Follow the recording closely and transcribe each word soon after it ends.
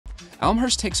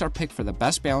Elmhurst takes our pick for the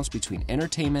best balance between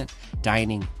entertainment,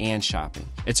 dining, and shopping.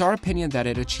 It's our opinion that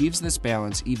it achieves this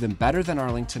balance even better than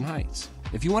Arlington Heights.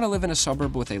 If you want to live in a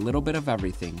suburb with a little bit of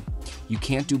everything, you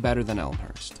can't do better than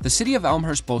Elmhurst. The city of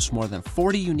Elmhurst boasts more than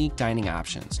 40 unique dining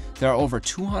options. There are over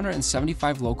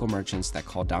 275 local merchants that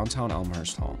call downtown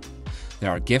Elmhurst home.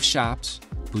 There are gift shops,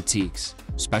 boutiques,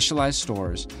 specialized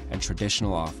stores, and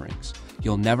traditional offerings.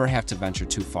 You'll never have to venture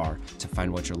too far to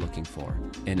find what you're looking for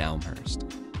in Elmhurst.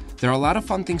 There are a lot of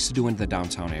fun things to do in the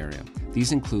downtown area.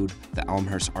 These include the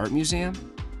Elmhurst Art Museum,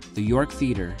 the York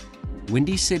Theater,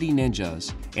 Windy City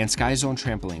Ninjas, and Sky Zone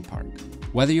Trampoline Park.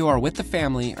 Whether you are with the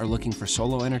family or looking for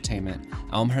solo entertainment,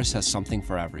 Elmhurst has something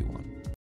for everyone.